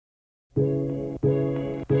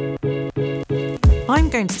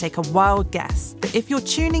going to take a wild guess that if you're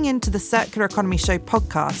tuning into the Circular Economy Show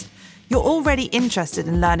podcast, you're already interested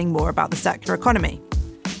in learning more about the circular economy.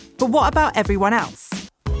 But what about everyone else?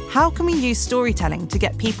 How can we use storytelling to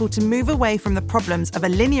get people to move away from the problems of a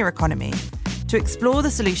linear economy to explore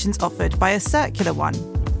the solutions offered by a circular one?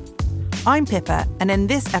 I'm Pippa, and in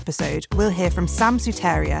this episode, we'll hear from Sam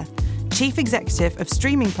Suteria, Chief Executive of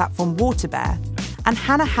streaming platform Waterbear, and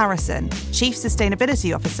Hannah Harrison, Chief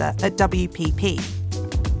Sustainability Officer at WPP.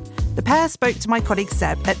 The pair spoke to my colleague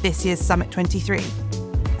Seb at this year's Summit 23,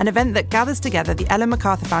 an event that gathers together the Ellen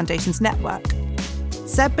MacArthur Foundation's network.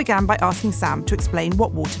 Seb began by asking Sam to explain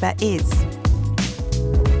what Waterbear is.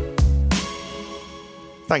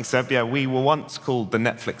 Thanks, Seb. Yeah, we were once called the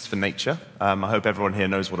Netflix for nature. I hope everyone here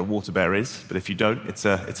knows what a water bear is, but if you don't, it's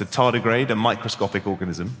a tardigrade, a microscopic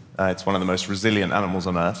organism. It's one of the most resilient animals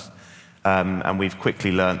on Earth, and we've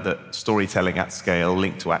quickly learned that storytelling at scale,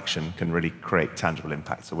 linked to action, can really create tangible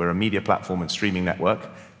impact. So we're a media platform and streaming network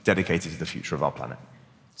dedicated to the future of our planet.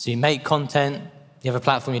 So you make content, you have a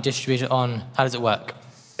platform you distribute it on. How does it work?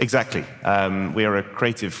 Exactly. We are a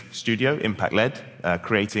creative studio, impact-led,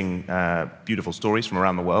 creating beautiful stories from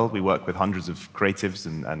around the world. We work with hundreds of creatives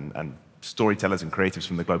and storytellers and creatives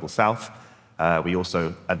from the global south. We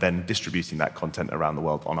also are then distributing that content around the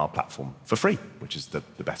world on our platform for free, which is the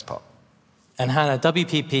best part. And Hannah,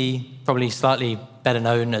 WPP, probably slightly better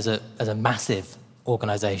known as a massive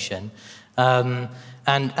organisation. And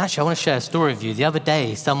actually, I want to share a story with you. The other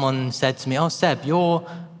day, someone said to me, "Oh, Seb, you're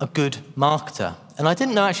a good marketer." And I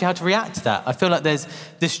didn't know actually how to react to that. I feel like there's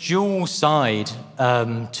this dual side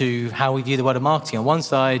to how we view the world of marketing. On one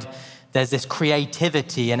side, there's this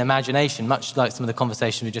creativity and imagination, much like some of the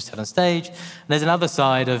conversations we just had on stage. And there's another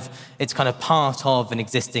side of it's kind of part of an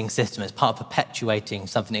existing system. It's part of perpetuating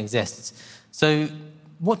something that exists. So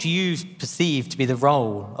what do you perceive to be the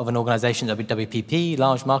role of an organisation, WPP,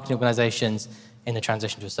 large marketing organisations, in the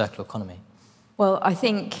transition to a circular economy? Well, I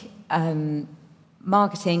think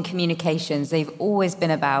marketing, communications, they've always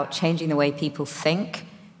been about changing the way people think,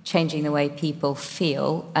 changing the way people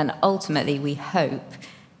feel, and ultimately, we hope,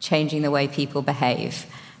 changing the way people behave.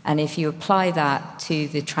 And if you apply that to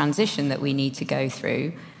the transition that we need to go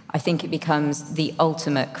through, I think it becomes the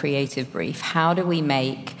ultimate creative brief. How do we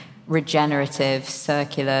make regenerative,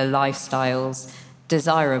 circular lifestyles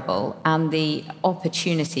desirable? And the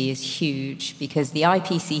opportunity is huge because the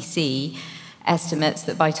IPCC estimates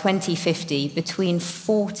that by 2050, between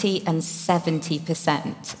 40 and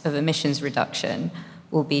 70% of emissions reduction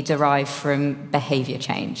will be derived from behaviour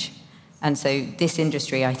change. And so this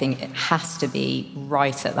industry, I think, it has to be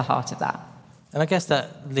right at the heart of that. And I guess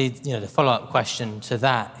that leads, the follow-up question to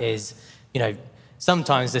that is,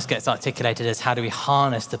 sometimes this gets articulated as how do we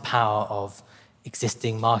harness the power of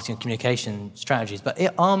existing marketing and communication strategies. But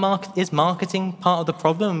is marketing part of the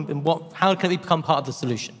problem? And how can it become part of the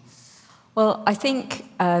solution? Well, I think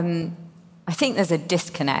there's a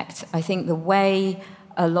disconnect. I think the way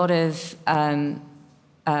a lot of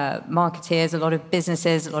marketeers, a lot of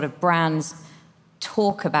businesses, a lot of brands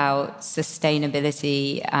talk about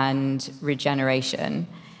sustainability and regeneration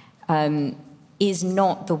is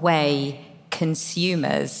not the way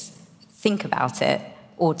consumers think about it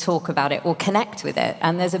or talk about it or connect with it.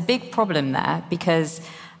 And there's a big problem there because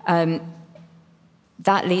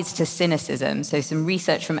that leads to cynicism. So some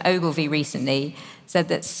research from Ogilvy recently said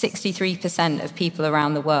that 63% of people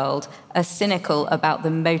around the world are cynical about the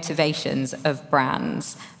motivations of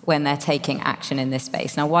brands when they're taking action in this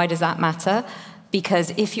space. Now, why does that matter? Because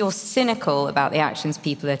if you're cynical about the actions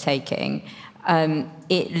people are taking,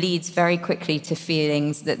 it leads very quickly to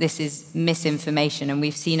feelings that this is misinformation. And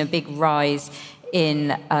we've seen a big rise in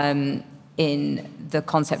the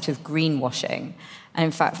concept of greenwashing. And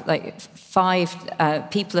in fact,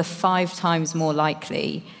 people are 5 times more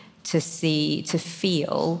likely to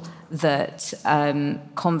feel that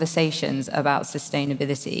conversations about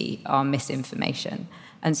sustainability are misinformation.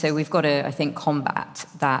 And so we've got to, I think, combat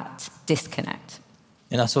that disconnect.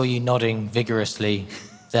 And I saw you nodding vigorously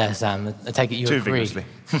there, Sam. I take it you agree. Too vigorously.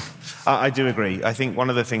 I do agree. I think one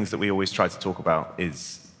of the things that we always try to talk about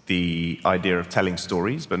is the idea of telling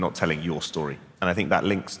stories, but not telling your story. And I think that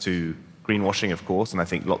links to greenwashing, of course, and I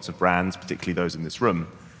think lots of brands, particularly those in this room,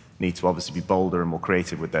 need to obviously be bolder and more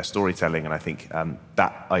creative with their storytelling. And I think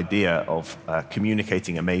that idea of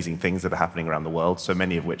communicating amazing things that are happening around the world, so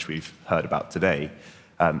many of which we've heard about today,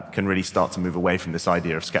 can really start to move away from this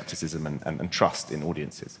idea of skepticism and trust in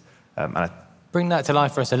audiences. Bring that to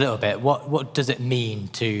life for us a little bit. What does it mean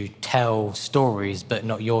to tell stories but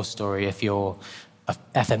not your story if you're a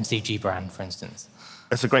FMCG brand, for instance?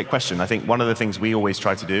 That's a great question. I think one of the things we always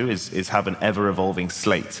try to do is have an ever-evolving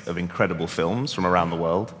slate of incredible films from around the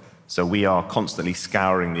world. So we are constantly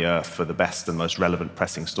scouring the earth for the best and most relevant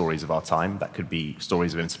pressing stories of our time. That could be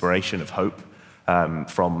stories of inspiration, of hope,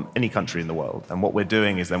 from any country in the world. And what we're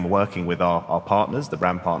doing is then working with our partners, the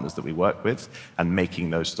brand partners that we work with, and making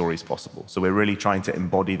those stories possible. So we're really trying to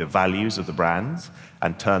embody the values of the brands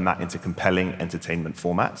and turn that into compelling entertainment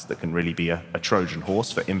formats that can really be a Trojan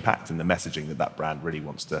horse for impact and the messaging that brand really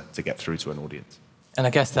wants to get through to an audience. And I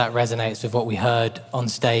guess that resonates with what we heard on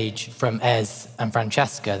stage from Ez and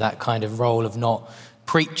Francesca, that kind of role of not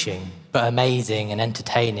preaching, but amazing and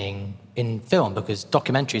entertaining in film, because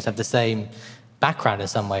documentaries have the same background in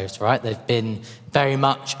some ways, right? They've been very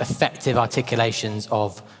much effective articulations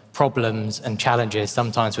of problems and challenges,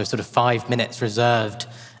 sometimes with sort of 5 minutes reserved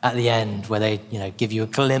at the end where they, give you a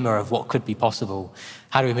glimmer of what could be possible.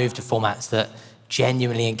 How do we move to formats that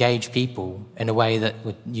genuinely engage people in a way that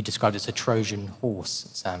you described as a Trojan horse,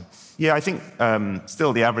 Sam? Yeah, I think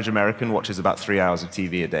still the average American watches about 3 hours of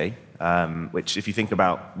TV a day, which if you think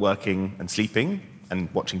about working and sleeping and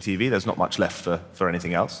watching TV, there's not much left for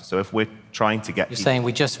anything else. So if we're trying to get... You're saying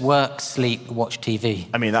we just work, sleep, watch TV.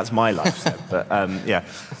 I mean, that's my life, Seb, but yeah.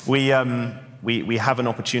 We have an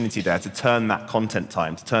opportunity there to turn that content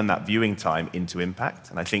time, to turn that viewing time into impact.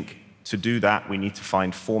 And I think to do that, we need to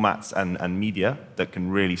find formats and media that can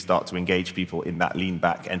really start to engage people in that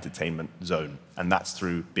lean-back entertainment zone. And that's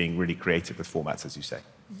through being really creative with formats, as you say.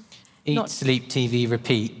 Eat, sleep, TV,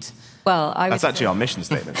 repeat. Well, that's actually our mission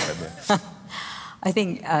statement. I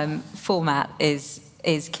think format is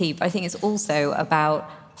key, but I think it's also about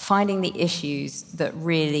finding the issues that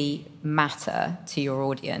really matter to your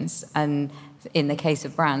audience, and in the case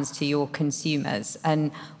of brands, to your consumers.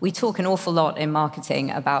 And we talk an awful lot in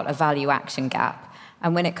marketing about a value-action gap.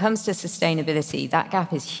 And when it comes to sustainability, that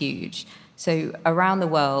gap is huge. So around the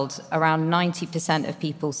world, around 90% of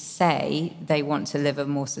people say they want to live a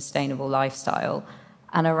more sustainable lifestyle,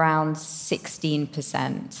 and around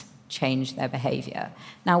 16% change their behavior.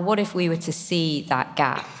 Now, what if we were to see that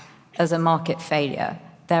gap as a market failure?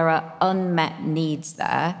 There are unmet needs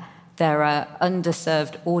there. There are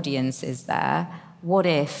underserved audiences there. What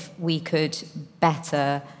if we could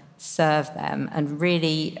better serve them and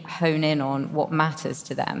really hone in on what matters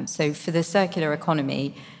to them? So for the circular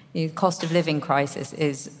economy, the cost of living crisis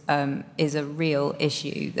is a real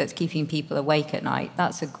issue that's keeping people awake at night.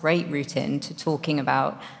 That's a great route into talking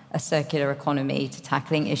about a circular economy, to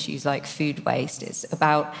tackling issues like food waste. It's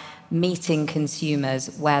about meeting consumers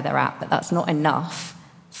where they're at, but that's not enough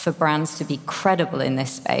for brands to be credible in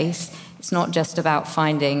this space. It's not just about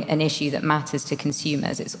finding an issue that matters to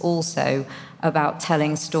consumers. It's also about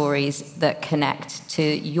telling stories that connect to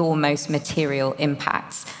your most material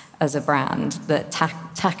impacts as a brand, that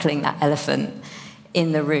tackling that elephant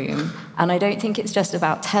in the room. And I don't think it's just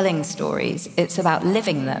about telling stories, it's about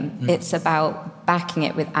living them. It's about backing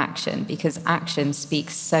it with action, because action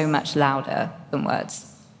speaks so much louder than words.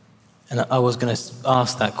 And I was going to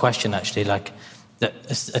ask that question, actually, like, that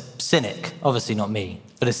a cynic, obviously not me,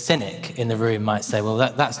 but a cynic in the room might say, well,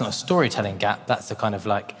 that's not a storytelling gap, that's a kind of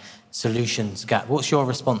like solutions gap. What's your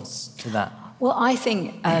response to that? Well, I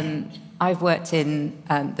think I've worked in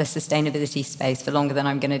the sustainability space for longer than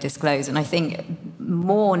I'm going to disclose, and I think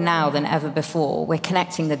more now than ever before, we're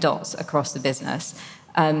connecting the dots across the business.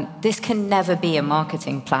 This can never be a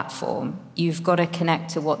marketing platform. You've got to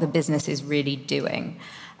connect to what the business is really doing.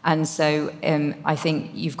 And so I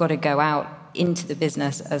think you've got to go out into the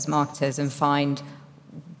business as marketers and find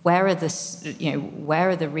where are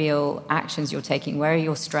the real actions you're taking, where are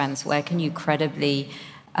your strengths, where can you credibly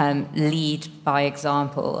lead by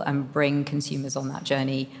example and bring consumers on that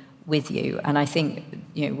journey with you. And I think,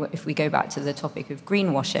 if we go back to the topic of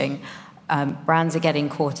greenwashing, brands are getting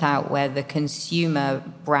caught out where the consumer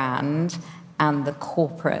brand and the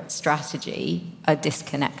corporate strategy are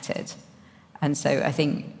disconnected. And so I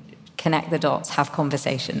think connect the dots, have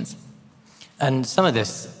conversations. And some of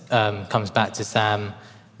this comes back to, Sam,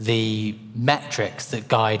 the metrics that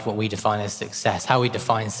guide what we define as success, how we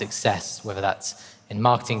define success, whether that's in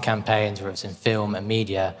marketing campaigns, whether it's in film and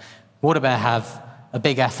media. Waterbear have a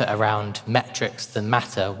big effort around metrics that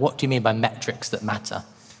matter. What do you mean by metrics that matter?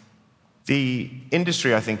 The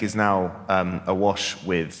industry, I think, is now awash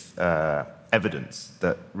with evidence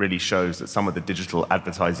that really shows that some of the digital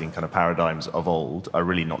advertising kind of paradigms of old are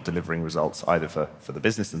really not delivering results either for the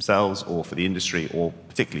business themselves or for the industry or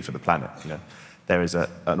particularly for the planet. There is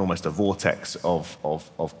almost a vortex of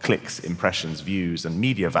clicks, impressions, views, and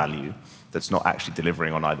media value that's not actually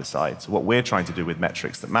delivering on either side. So what we're trying to do with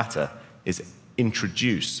metrics that matter is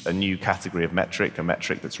introduce a new category of metric, a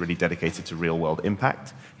metric that's really dedicated to real-world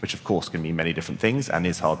impact, which of course can mean many different things and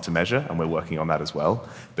is hard to measure, and we're working on that as well.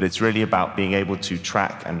 But it's really about being able to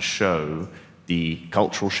track and show the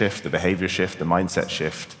cultural shift, the behavior shift, the mindset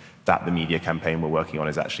shift that the media campaign we're working on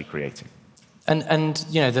is actually creating. And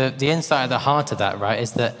you know, the insight at the heart of that, right,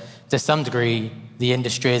 is that to some degree, the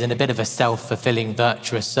industry is in a bit of a self-fulfilling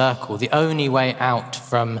virtuous circle. The only way out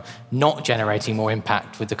from not generating more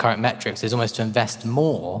impact with the current metrics is almost to invest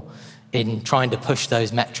more in trying to push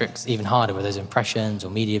those metrics even harder, with those impressions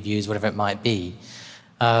or media views, whatever it might be.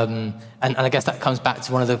 And I guess that comes back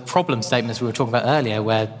to one of the problem statements we were talking about earlier,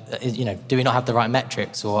 where, you know, do we not have the right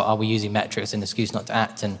metrics, or are we using metrics as an excuse not to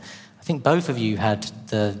act? And I think both of you had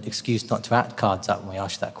the excuse not to act cards up when we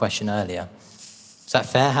asked that question earlier. Is that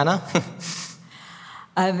fair, Hannah?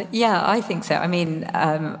 Yeah, I think so. I mean,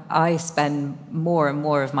 I spend more and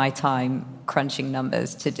more of my time crunching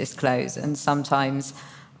numbers to disclose, and sometimes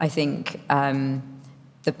I think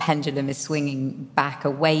the pendulum is swinging back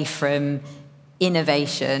away from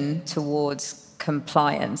innovation towards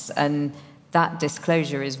compliance, and that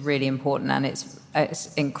disclosure is really important, and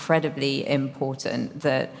it's incredibly important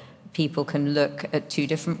that people can look at two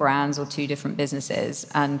different brands or two different businesses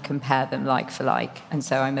and compare them like for like. And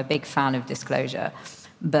so I'm a big fan of disclosure,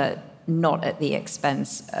 but not at the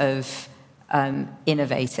expense of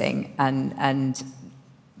innovating and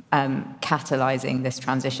catalyzing this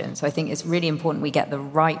transition. So I think it's really important we get the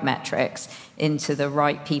right metrics into the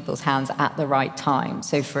right people's hands at the right time.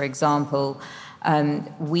 So for example,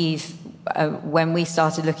 when we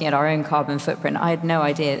started looking at our own carbon footprint, I had no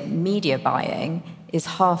idea media buying is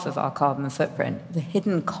half of our carbon footprint. The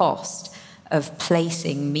hidden cost of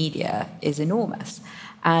placing media is enormous.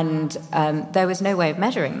 And there was no way of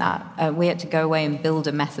measuring that. We had to go away and build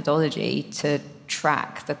a methodology to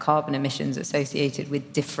track the carbon emissions associated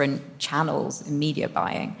with different channels in media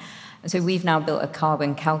buying. And so we've now built a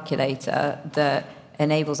carbon calculator that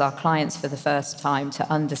enables our clients for the first time to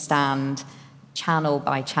understand channel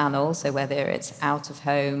by channel, so whether it's out of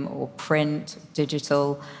home or print,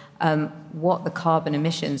 digital, what the carbon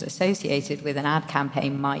emissions associated with an ad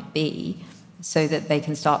campaign might be, so that they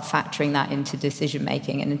can start factoring that into decision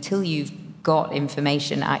making. And until you've got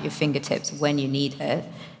information at your fingertips when you need it,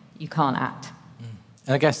 you can't act.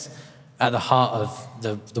 And I guess at the heart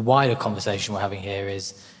of the wider conversation we're having here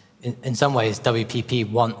is, in some ways,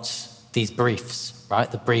 WPP wants these briefs,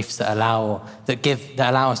 right? The briefs that allow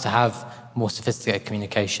us to have more sophisticated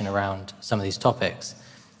communication around some of these topics.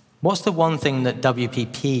 What's the one thing that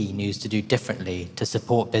WPP needs to do differently to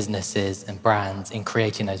support businesses and brands in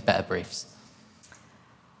creating those better briefs?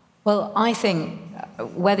 Well, I think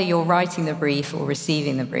whether you're writing the brief or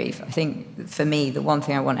receiving the brief, I think for me, the one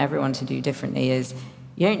thing I want everyone to do differently is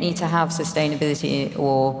you don't need to have sustainability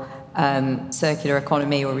or circular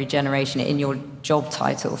economy or regeneration in your job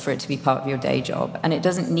title for it to be part of your day job. And it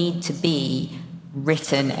doesn't need to be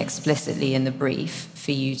written explicitly in the brief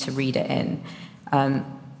for you to read it in.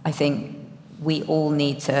 I think we all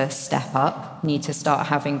need to step up, need to start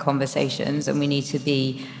having conversations, and we need to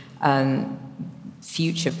be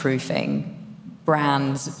future-proofing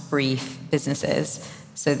brands, brief businesses,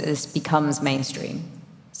 so that this becomes mainstream.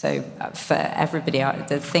 So for everybody,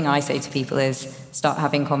 the thing I say to people is start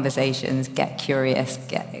having conversations, get curious,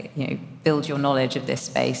 build your knowledge of this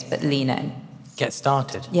space, but lean in. Get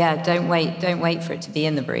started. Yeah, don't wait for it to be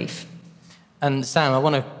in the brief. And Sam, I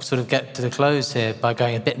want to sort of get to the close here by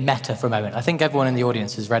going a bit meta for a moment. I think everyone in the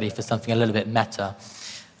audience is ready for something a little bit meta.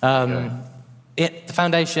 The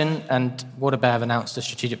Foundation and Waterbear have announced a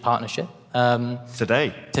strategic partnership.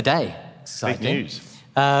 Today. Exciting. Big news.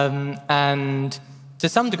 And to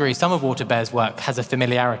some degree, some of Waterbear's work has a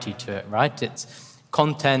familiarity to it, right? It's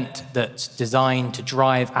content that's designed to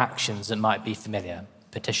drive actions that might be familiar.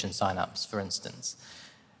 Petition sign-ups, for instance.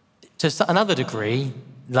 To another degree,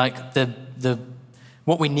 like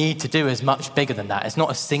what we need to do is much bigger than that. It's not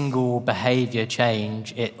a single behavior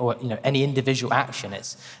change or any individual action.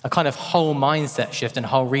 It's a kind of whole mindset shift and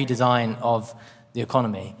whole redesign of the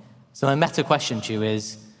economy. So my meta question to you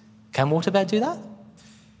is, can Waterbear do that?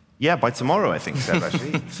 Yeah, by tomorrow, I think, Seb,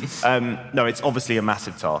 actually. No, it's obviously a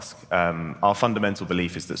massive task. Our fundamental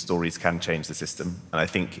belief is that stories can change the system. And I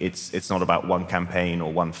think it's not about one campaign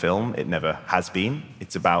or one film. It never has been.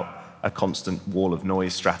 It's about a constant wall of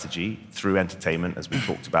noise strategy through entertainment, as we've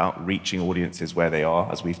talked about, reaching audiences where they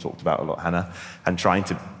are, as we've talked about a lot, Hannah, and trying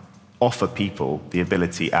to offer people the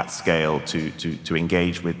ability at scale to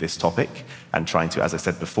engage with this topic and trying to, as I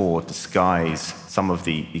said before, disguise some of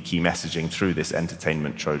the key messaging through this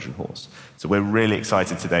entertainment Trojan horse. So we're really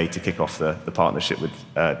excited today to kick off the partnership with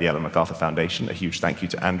the Ellen MacArthur Foundation. A huge thank you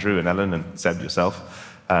to Andrew and Ellen and Seb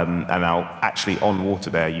yourself. And now actually on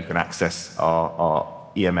Waterbear, you can access our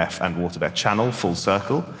EMF and Waterbear channel, Full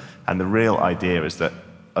Circle. And the real idea is that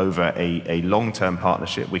over a long-term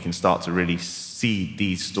partnership, we can start to really see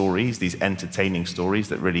these stories, these entertaining stories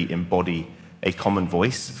that really embody a common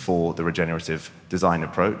voice for the regenerative design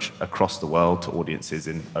approach across the world to audiences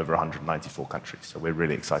in over 194 countries. So we're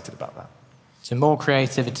really excited about that. So more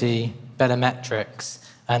creativity, better metrics,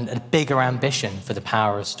 and a bigger ambition for the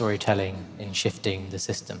power of storytelling in shifting the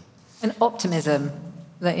system. And optimism.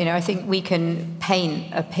 That, I think we can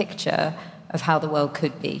paint a picture of how the world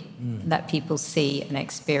could be, that people see and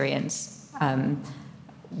experience, and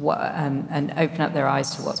open up their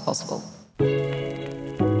eyes to what's possible.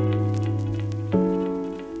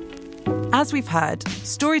 As we've heard,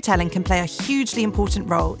 storytelling can play a hugely important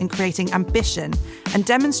role in creating ambition and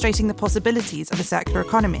demonstrating the possibilities of a circular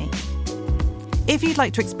economy. If you'd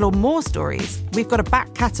like to explore more stories, we've got a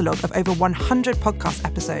back catalogue of over 100 podcast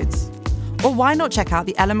episodes. Or why not check out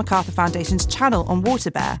the Ellen MacArthur Foundation's channel on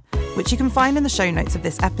Waterbear, which you can find in the show notes of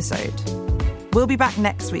this episode. We'll be back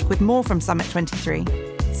next week with more from Summit 23.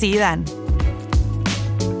 See you then.